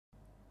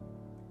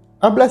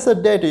A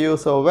blessed day to you.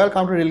 So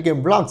welcome to Real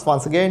Game Vlogs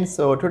once again.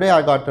 So today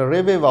I got a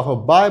review of a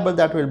Bible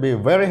that will be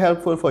very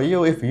helpful for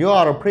you if you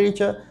are a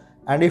preacher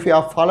and if you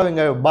are following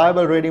a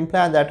Bible reading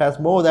plan that has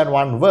more than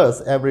one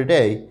verse every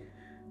day.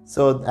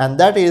 And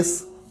that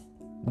is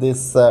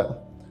this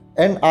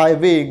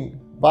NIV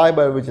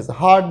Bible, which is a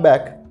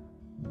hardback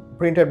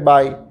printed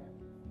by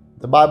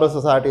the Bible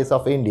Societies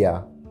of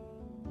India.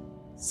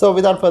 So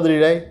without further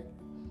delay,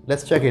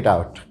 let's check it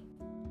out.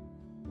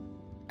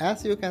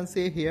 As you can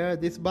see here,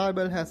 this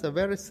Bible has a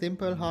very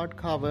simple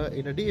hardcover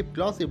in a deep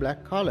glossy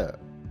black color.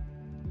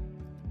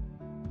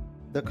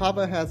 The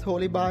cover has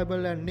Holy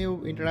Bible and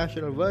New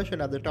International Version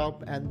at the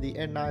top and the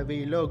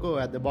NIV logo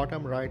at the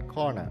bottom right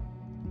corner.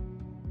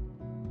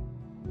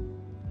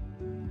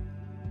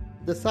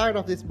 The side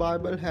of this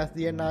Bible has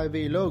the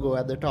NIV logo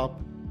at the top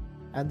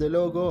and the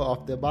logo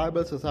of the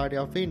Bible Society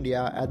of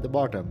India at the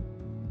bottom.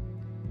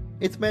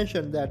 It's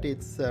mentioned that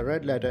it's a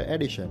red letter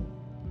edition.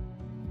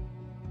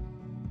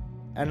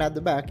 And at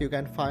the back you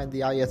can find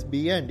the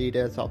ISBN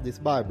details of this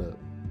Bible.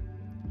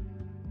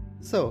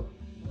 So,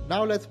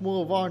 now let's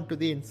move on to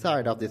the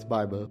inside of this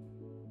Bible.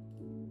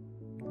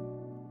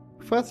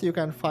 First you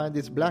can find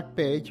this black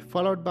page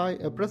followed by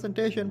a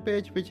presentation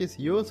page which is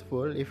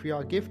useful if you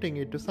are gifting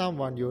it to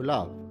someone you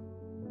love.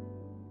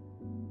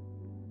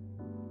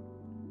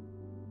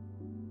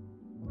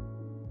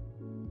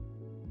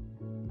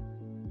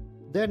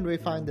 Then we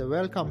find the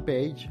welcome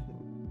page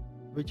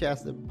which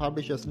has the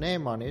publisher's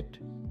name on it,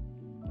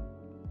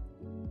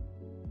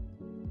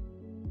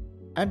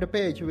 and a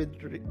page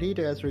with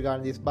details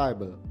regarding this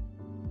Bible.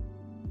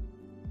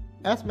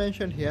 As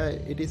mentioned here,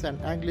 it is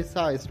an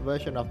anglicized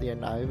version of the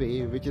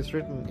NIV which is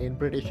written in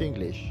British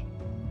English.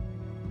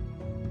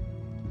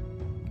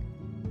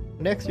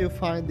 Next you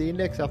find the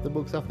index of the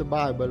books of the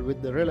Bible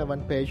with the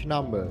relevant page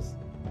numbers.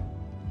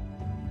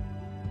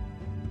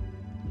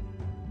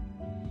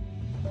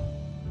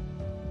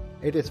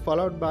 It is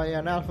followed by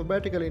an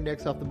alphabetical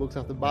index of the books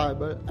of the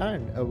Bible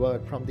and a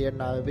word from the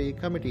NIV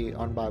Committee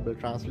on Bible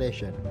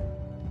Translation.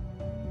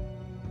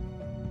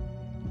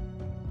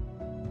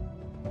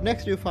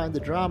 Next you find the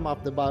drama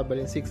of the Bible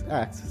in 6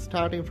 acts,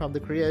 starting from the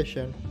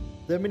creation,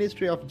 the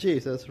ministry of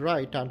Jesus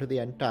right unto the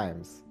end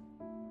times.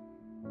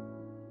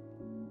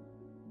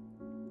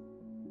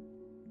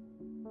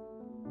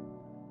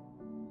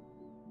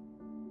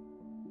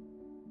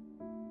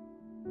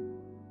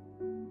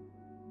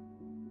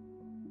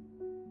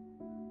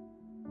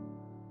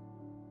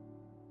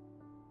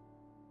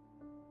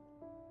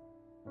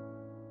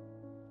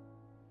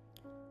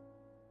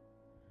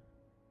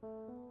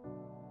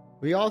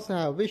 We also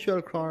have visual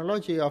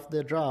chronology of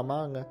the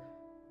drama,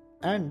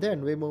 and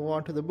then we move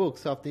on to the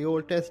books of the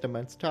Old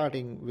Testament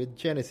starting with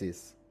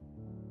Genesis.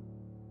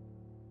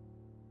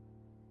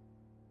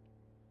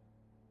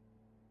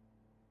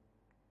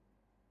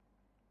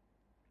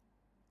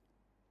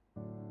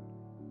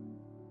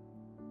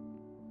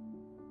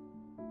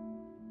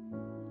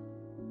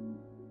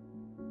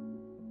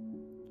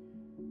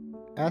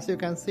 As you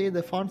can see,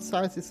 the font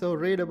size is so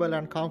readable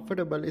and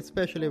comfortable,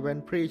 especially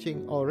when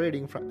preaching or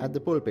reading at the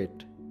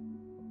pulpit.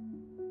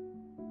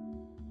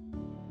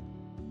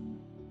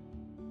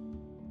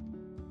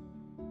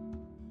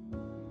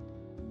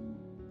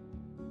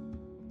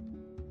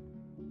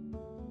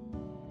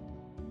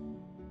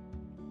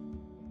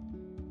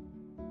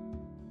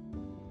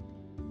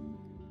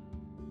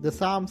 The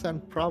Psalms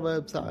and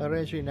Proverbs are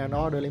arranged in an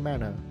orderly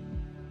manner.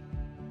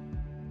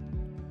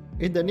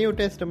 In the New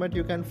Testament,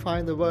 you can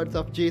find the words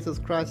of Jesus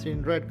Christ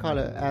in red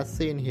color as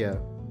seen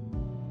here.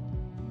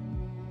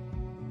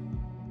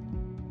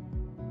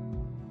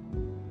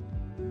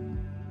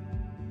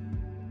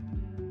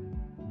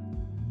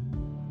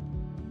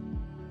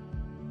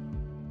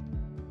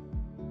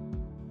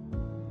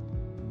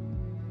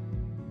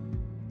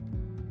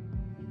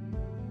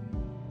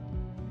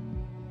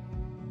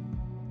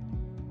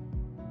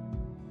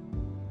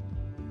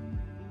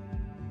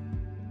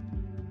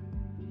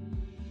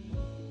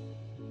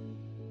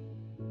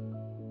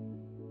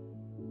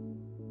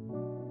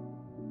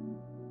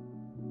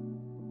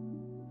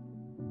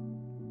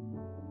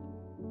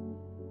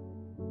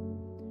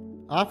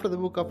 After the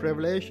book of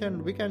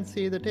Revelation, we can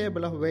see the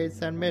table of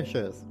weights and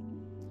measures,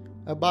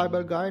 a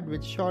Bible guide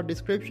with short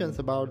descriptions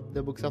about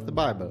the books of the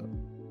Bible.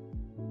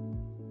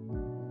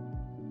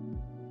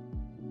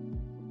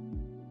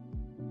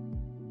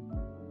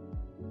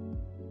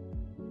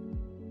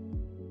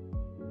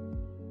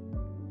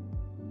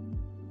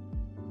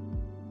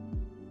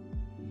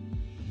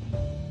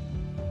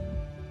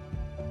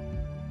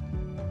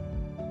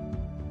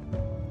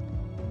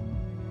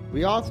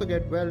 We also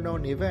get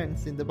well-known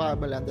events in the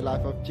Bible and the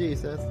life of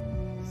Jesus,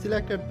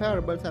 selected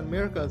parables and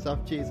miracles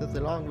of Jesus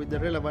along with the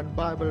relevant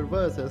Bible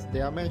verses they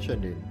are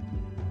mentioned in.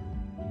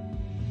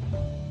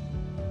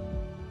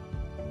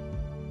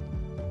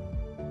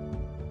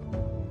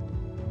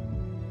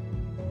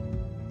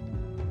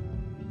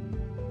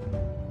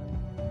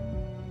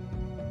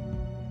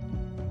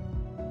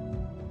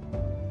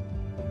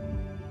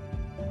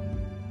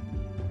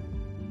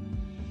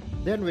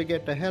 Then we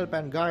get a help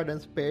and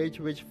guidance page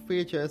which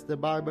features the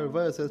Bible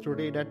verses to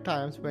read at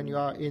times when you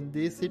are in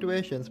these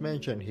situations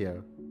mentioned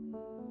here.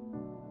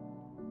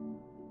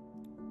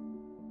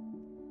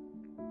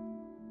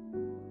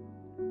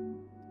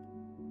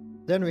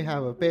 Then we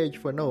have a page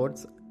for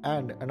notes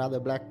and another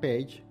black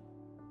page.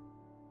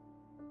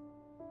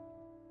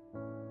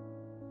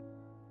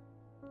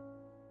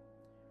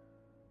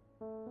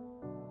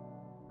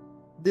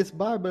 This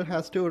Bible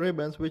has two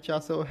ribbons which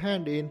are so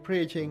handy in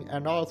preaching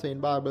and also in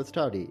Bible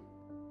study,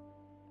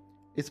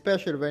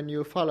 especially when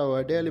you follow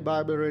a daily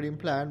Bible reading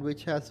plan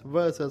which has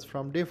verses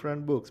from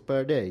different books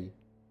per day.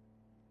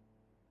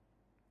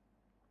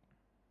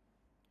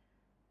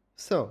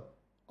 So,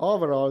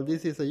 overall,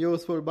 this is a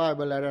useful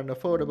Bible at an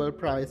affordable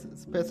price,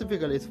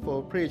 specifically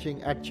for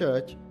preaching at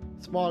church,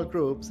 small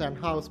groups and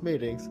house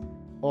meetings,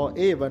 or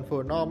even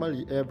for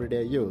normal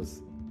everyday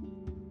use.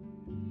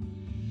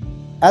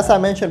 As I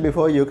mentioned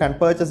before, you can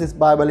purchase this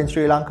Bible in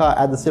Sri Lanka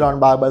at the Ceylon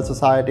Bible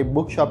Society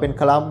bookshop in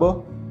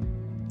Colombo,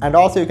 and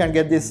also you can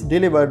get this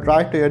delivered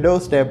right to your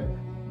doorstep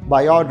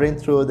by ordering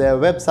through their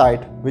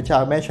website, which I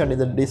have mentioned in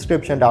the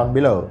description down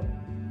below.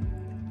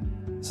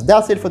 So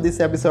that's it for this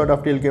episode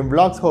of Tilgrim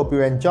Vlogs. Hope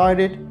you enjoyed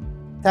it.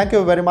 Thank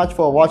you very much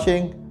for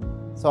watching.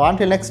 So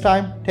until next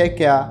time, take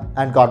care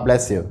and God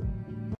bless you.